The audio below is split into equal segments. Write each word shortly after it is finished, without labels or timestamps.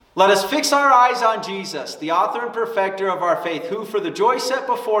Let us fix our eyes on Jesus, the author and perfecter of our faith, who for the joy set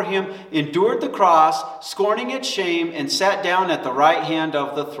before him endured the cross, scorning its shame, and sat down at the right hand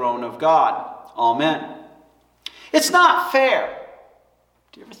of the throne of God. Amen. It's not fair.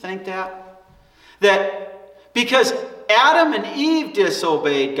 Do you ever think that? That because Adam and Eve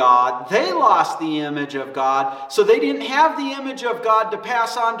disobeyed God, they lost the image of God, so they didn't have the image of God to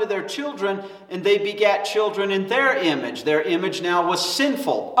pass on to their children, and they begat children in their image. Their image now was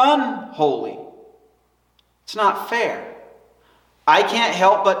sinful, unholy. It's not fair. I can't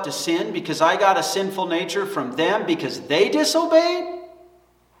help but to sin because I got a sinful nature from them because they disobeyed.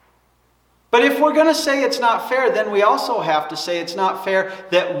 But if we're going to say it's not fair, then we also have to say it's not fair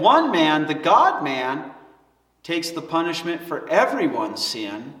that one man, the God-man, takes the punishment for everyone's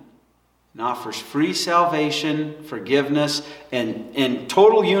sin and offers free salvation, forgiveness, and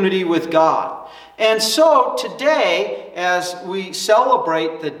total unity with God. And so today, as we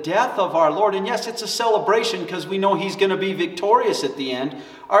celebrate the death of our Lord, and yes, it's a celebration because we know he's going to be victorious at the end,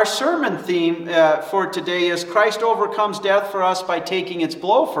 our sermon theme for today is Christ overcomes death for us by taking its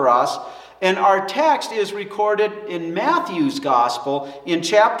blow for us. And our text is recorded in Matthew's Gospel in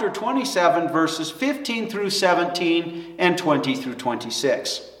chapter 27, verses 15 through 17 and 20 through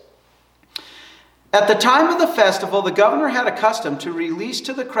 26. At the time of the festival, the governor had a custom to release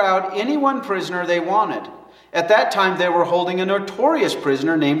to the crowd any one prisoner they wanted. At that time, they were holding a notorious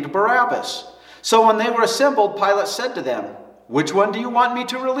prisoner named Barabbas. So when they were assembled, Pilate said to them, "Which one do you want me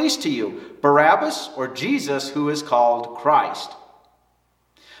to release to you, Barabbas or Jesus, who is called Christ?"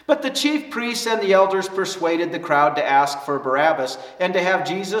 But the chief priests and the elders persuaded the crowd to ask for Barabbas and to have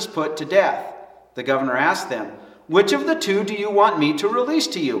Jesus put to death. The governor asked them, "Which of the two do you want me to release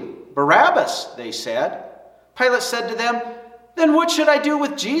to you?" "Barabbas," they said. Pilate said to them, "Then what should I do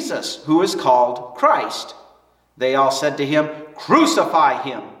with Jesus, who is called Christ?" They all said to him, "Crucify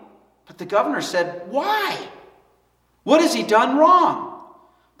him." But the governor said, "Why? What has he done wrong?"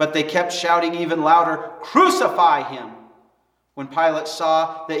 But they kept shouting even louder, "Crucify him." When Pilate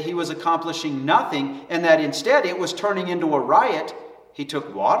saw that he was accomplishing nothing and that instead it was turning into a riot, he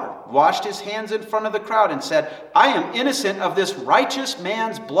took water, washed his hands in front of the crowd and said, "I am innocent of this righteous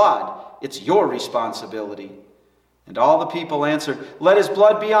man's blood. It's your responsibility." And all the people answered, "Let his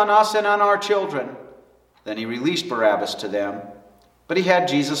blood be on us and on our children." Then he released Barabbas to them, but he had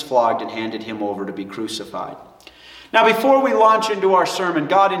Jesus flogged and handed him over to be crucified. Now, before we launch into our sermon,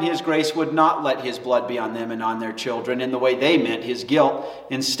 God in his grace would not let his blood be on them and on their children in the way they meant his guilt.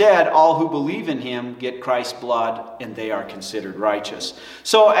 Instead, all who believe in him get Christ's blood and they are considered righteous.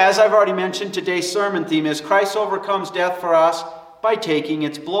 So, as I've already mentioned, today's sermon theme is Christ overcomes death for us by taking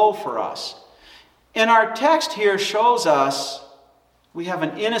its blow for us. And our text here shows us we have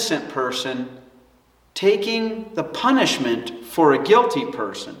an innocent person taking the punishment for a guilty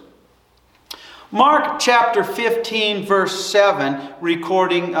person. Mark chapter 15, verse 7,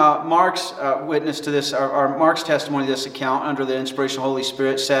 recording Mark's witness to this, or Mark's testimony to this account under the inspiration of the Holy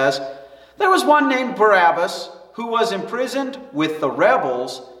Spirit, says, "There was one named Barabbas who was imprisoned with the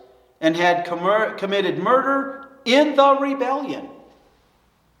rebels and had committed murder in the rebellion."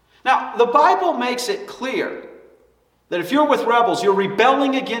 Now, the Bible makes it clear that if you're with rebels, you're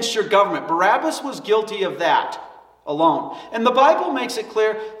rebelling against your government. Barabbas was guilty of that alone. And the Bible makes it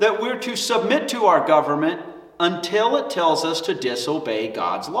clear that we're to submit to our government until it tells us to disobey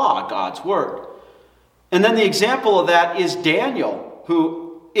God's law, God's word. And then the example of that is Daniel,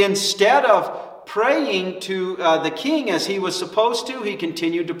 who instead of praying to the king as he was supposed to, he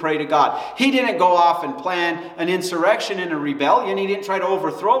continued to pray to God. He didn't go off and plan an insurrection and a rebellion. He didn't try to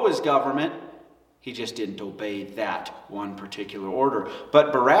overthrow his government. He just didn't obey that one particular order.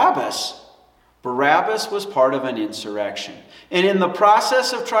 But Barabbas was part of an insurrection. And in the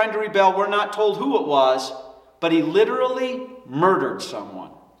process of trying to rebel, we're not told who it was, but he literally murdered someone.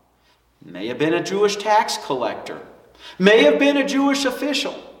 May have been a Jewish tax collector. May have been a Jewish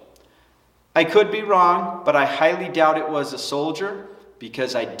official. I could be wrong, but I highly doubt it was a soldier,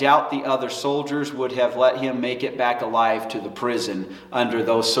 because I doubt the other soldiers would have let him make it back alive to the prison under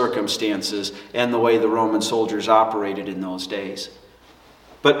those circumstances and the way the Roman soldiers operated in those days.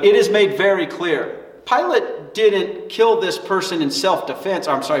 But it is made very clear, Barabbas didn't kill this person in self-defense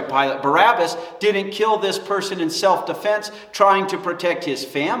trying to protect his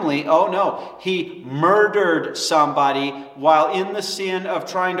family. Oh no, he murdered somebody while in the sin of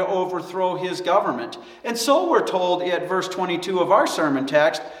trying to overthrow his government. And so we're told at verse 22 of our sermon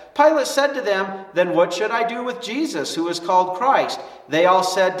text, Pilate said to them, "Then what should I do with Jesus, who is called Christ?" They all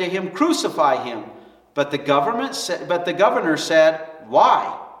said to him, "Crucify him." But the governor said,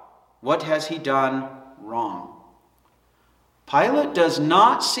 "Why? What has he done wrong?" Pilate does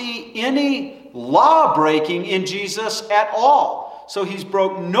not see any law breaking in Jesus at all. So he's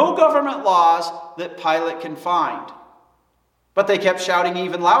broke no government laws that Pilate can find. But they kept shouting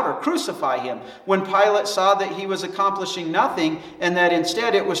even louder, "Crucify him." When Pilate saw that he was accomplishing nothing and that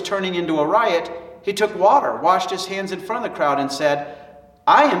instead it was turning into a riot, he took water, washed his hands in front of the crowd and said,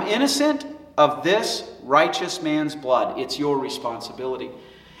 "I am innocent of this righteous man's blood. It's your responsibility."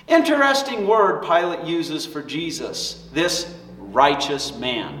 Interesting word Pilate uses for Jesus, this righteous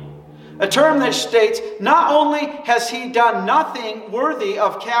man. A term that states not only has he done nothing worthy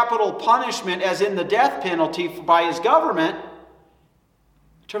of capital punishment, as in the death penalty by his government,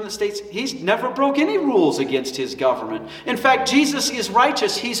 a term that states he's never broke any rules against his government. In fact, Jesus is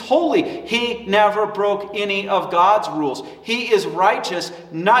righteous. He's holy. He never broke any of God's rules. He is righteous,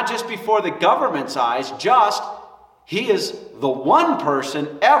 not just before the government's eyes, he is the one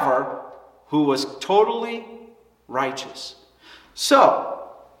person ever who was totally righteous. So,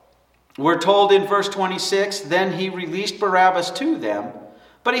 we're told in verse 26, then he released Barabbas to them,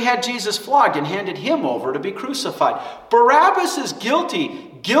 but he had Jesus flogged and handed him over to be crucified. Barabbas is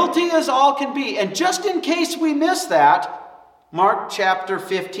guilty as all can be. And just in case we miss that, Mark chapter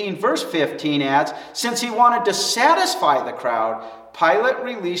 15, verse 15 adds, since he wanted to satisfy the crowd, Pilate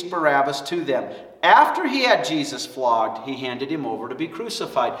released Barabbas to them. After he had Jesus flogged, he handed him over to be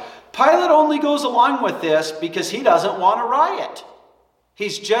crucified. Pilate only goes along with this because he doesn't want a riot.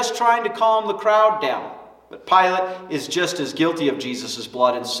 He's just trying to calm the crowd down. But Pilate is just as guilty of Jesus'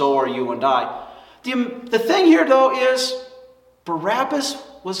 blood, and so are you and I. The thing here, though, is Barabbas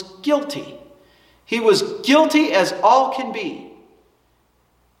was guilty. He was guilty as all can be.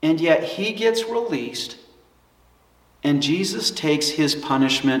 And yet he gets released, and Jesus takes his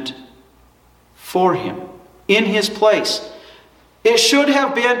punishment for him, in his place. It should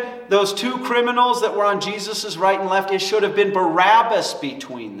have been those two criminals that were on Jesus' right and left. It should have been Barabbas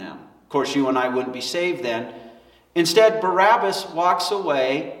between them. Of course, you and I wouldn't be saved then. Instead, Barabbas walks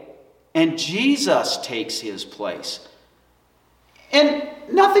away and Jesus takes his place. And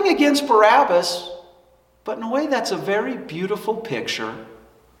nothing against Barabbas, but in a way that's a very beautiful picture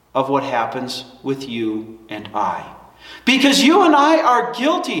of what happens with you and I. Because you and I are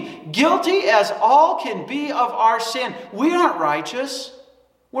guilty as all can be of our sin. We aren't righteous.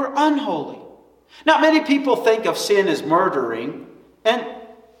 We're unholy. Now, many people think of sin as murdering, and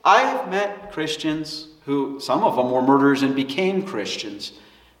I've met Christians who, some of them were murderers and became Christians,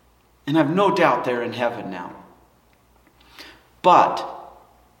 and I've no doubt they're in heaven now. But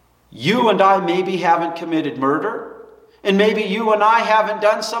you and I maybe haven't committed murder, and maybe you and I haven't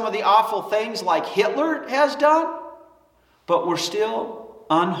done some of the awful things like Hitler has done, but we're still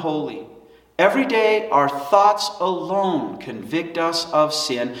unholy. Every day, our thoughts alone convict us of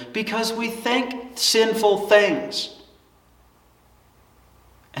sin because we think sinful things.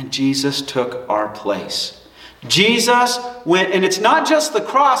 And Jesus took our place. Jesus went, and it's not just the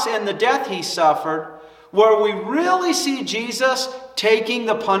cross and the death he suffered. Where we really see Jesus taking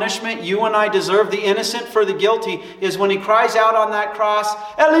the punishment you and I deserve, the innocent for the guilty, is when he cries out on that cross,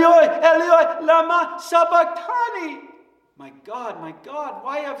 Eloi, Eloi, lama sabachthani. My God,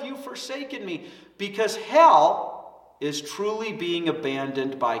 why have you forsaken me? Because hell is truly being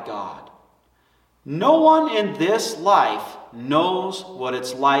abandoned by God. No one in this life knows what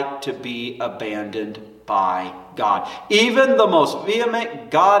it's like to be abandoned by God. Even the most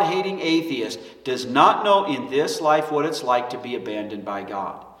vehement, God-hating atheist does not know in this life what it's like to be abandoned by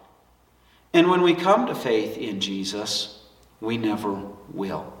God. And when we come to faith in Jesus, we never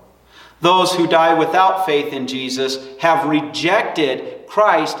will. Those who die without faith in Jesus have rejected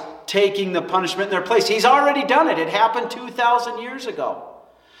Christ taking the punishment in their place. He's already done it. It happened 2,000 years ago.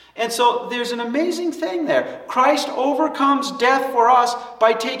 And so there's an amazing thing there. Christ overcomes death for us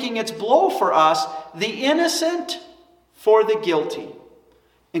by taking its blow for us, the innocent for the guilty.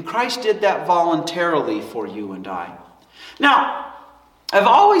 And Christ did that voluntarily for you and I. Now, I've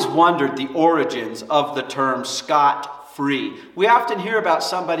always wondered the origins of the term scot-free. We often hear about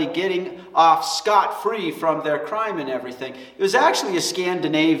somebody getting off scot-free from their crime and everything. It was actually a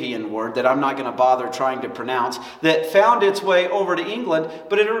Scandinavian word that I'm not going to bother trying to pronounce that found its way over to England,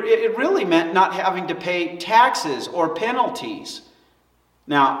 but it really meant not having to pay taxes or penalties.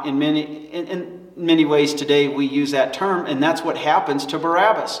 Now, in many ways today we use that term, and that's what happens to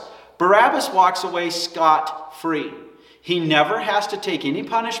Barabbas. Barabbas walks away scot-free. He never has to take any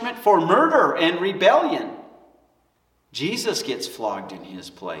punishment for murder and rebellion. Jesus gets flogged in his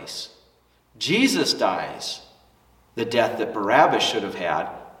place. Jesus dies the death that Barabbas should have had,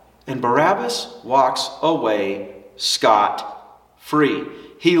 and Barabbas walks away scot-free.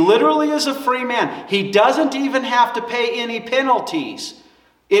 He literally is a free man. He doesn't even have to pay any penalties,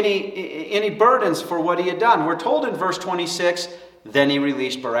 any burdens for what he had done. We're told in verse 26, then he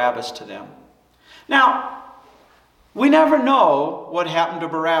released Barabbas to them. Now, we never know what happened to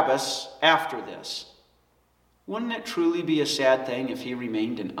Barabbas after this. Wouldn't it truly be a sad thing if he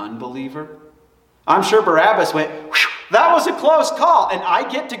remained an unbeliever? I'm sure Barabbas went, that was a close call, and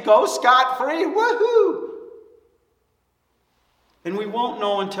I get to go scot-free. Woohoo! And we won't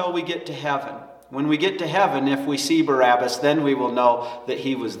know until we get to heaven. When we get to heaven, if we see Barabbas, then we will know that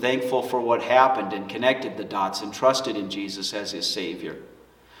he was thankful for what happened and connected the dots and trusted in Jesus as his Savior.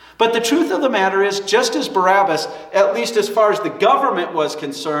 But the truth of the matter is, just as Barabbas, at least as far as the government was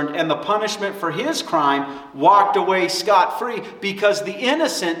concerned, and the punishment for his crime, walked away scot-free because the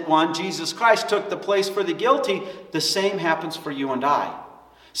innocent one, Jesus Christ, took the place for the guilty, the same happens for you and I.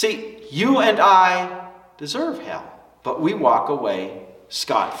 See, you and I deserve hell, but we walk away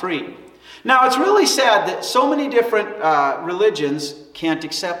scot-free. Now, it's really sad that so many different religions can't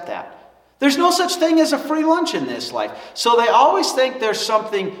accept that. There's no such thing as a free lunch in this life. So they always think there's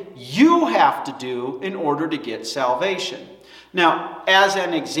something you have to do in order to get salvation. Now, as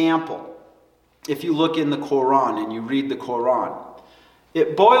an example, if you look in the Quran and you read the Quran,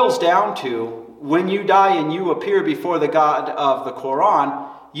 it boils down to when you die and you appear before the God of the Quran,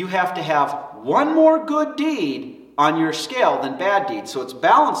 you have to have one more good deed on your scale than bad deeds. So it's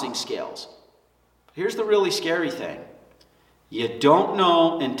balancing scales. Here's the really scary thing. You don't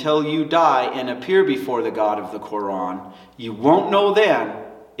know until you die and appear before the God of the Quran. You won't know then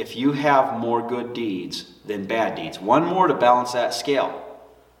if you have more good deeds than bad deeds. One more to balance that scale.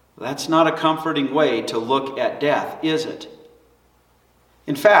 That's not a comforting way to look at death, is it?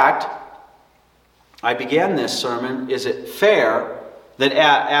 In fact, I began this sermon, is it fair that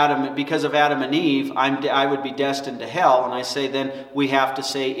Adam, because of Adam and Eve, I would be destined to hell? And I say then we have to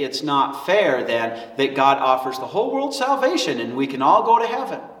say it's not fair then that God offers the whole world salvation and we can all go to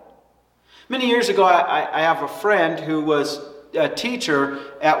heaven. Many years ago, I have a friend who was a teacher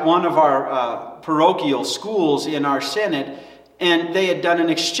at one of our parochial schools in our synod, and they had done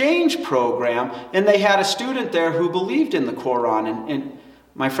an exchange program, and they had a student there who believed in the Quran, and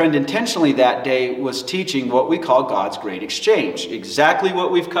my friend intentionally that day was teaching what we call God's Great Exchange. Exactly what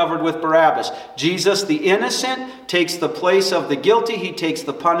we've covered with Barabbas. Jesus, the innocent, takes the place of the guilty. He takes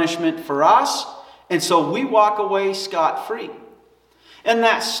the punishment for us. And so we walk away scot-free. And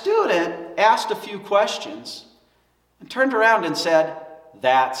that student asked a few questions and turned around and said,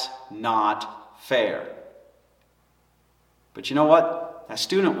 that's not fair. But you know what? That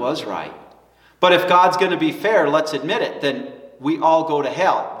student was right. But if God's going to be fair, let's admit it, then we all go to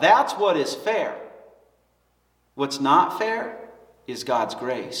hell. That's what is fair. What's not fair is God's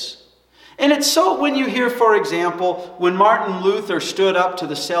grace. And it's so when you hear, for example, when Martin Luther stood up to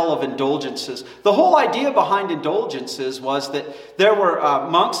the sale of indulgences, the whole idea behind indulgences was that there were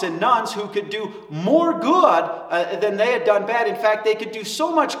monks and nuns who could do more good than they had done bad. In fact, they could do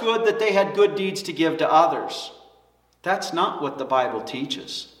so much good that they had good deeds to give to others. That's not what the Bible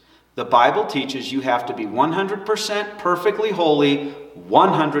teaches. The Bible teaches you have to be 100% perfectly holy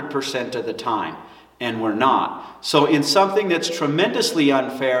 100% of the time. And we're not. So in something that's tremendously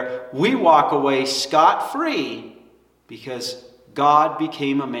unfair, we walk away scot-free because God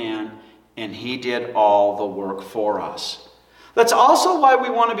became a man and he did all the work for us. That's also why we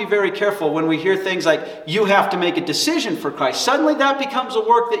want to be very careful when we hear things like, you have to make a decision for Christ. Suddenly that becomes a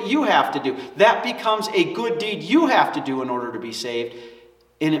work that you have to do. That becomes a good deed you have to do in order to be saved.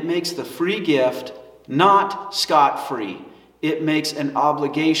 And it makes the free gift not scot-free. It makes an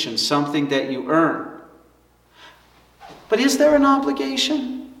obligation, something that you earn. But is there an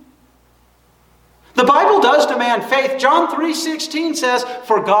obligation? The Bible does demand faith. John 3:16 says,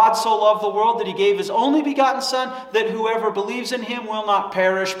 for God so loved the world that he gave his only begotten Son, that whoever believes in him will not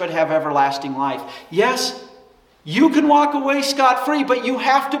perish but have everlasting life. Yes, you can walk away scot-free, but you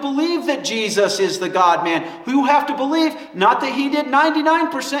have to believe that Jesus is the God-man. You have to believe, not that he did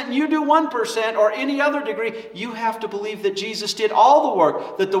 99% and you do 1% or any other degree. You have to believe that Jesus did all the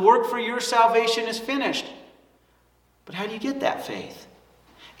work, that the work for your salvation is finished. But how do you get that faith?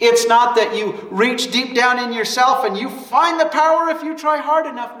 It's not that you reach deep down in yourself and you find the power if you try hard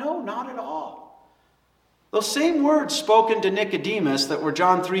enough. No, not at all. Those same words spoken to Nicodemus that were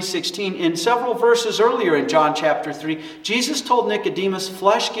John 3:16, in several verses earlier in John chapter 3, Jesus told Nicodemus,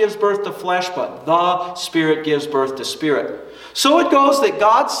 flesh gives birth to flesh, but the Spirit gives birth to spirit. So it goes that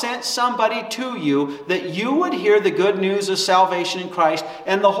God sent somebody to you that you would hear the good news of salvation in Christ,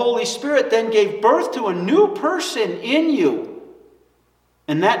 and the Holy Spirit then gave birth to a new person in you.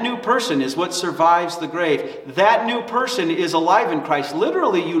 And that new person is what survives the grave. That new person is alive in Christ,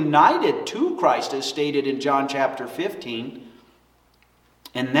 literally united to Christ, as stated in John chapter 15.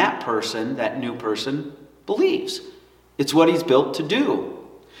 And that person, that new person, believes. It's what he's built to do.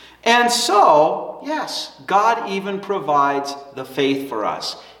 And so, yes, God even provides the faith for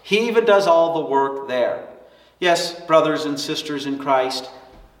us. He even does all the work there. Yes, brothers and sisters in Christ,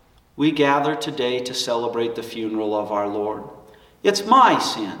 we gather today to celebrate the funeral of our Lord. It's my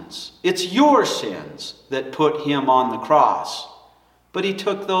sins, it's your sins that put him on the cross. But he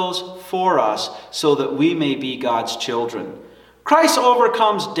took those for us so that we may be God's children. Christ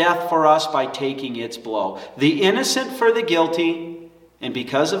overcomes death for us by taking its blow. The innocent for the guilty, and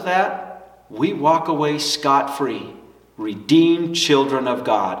because of that, we walk away scot-free, redeemed children of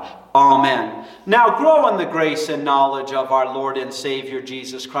God. Amen. Now grow in the grace and knowledge of our Lord and Savior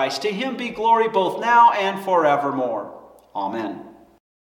Jesus Christ. To him be glory both now and forevermore. Amen.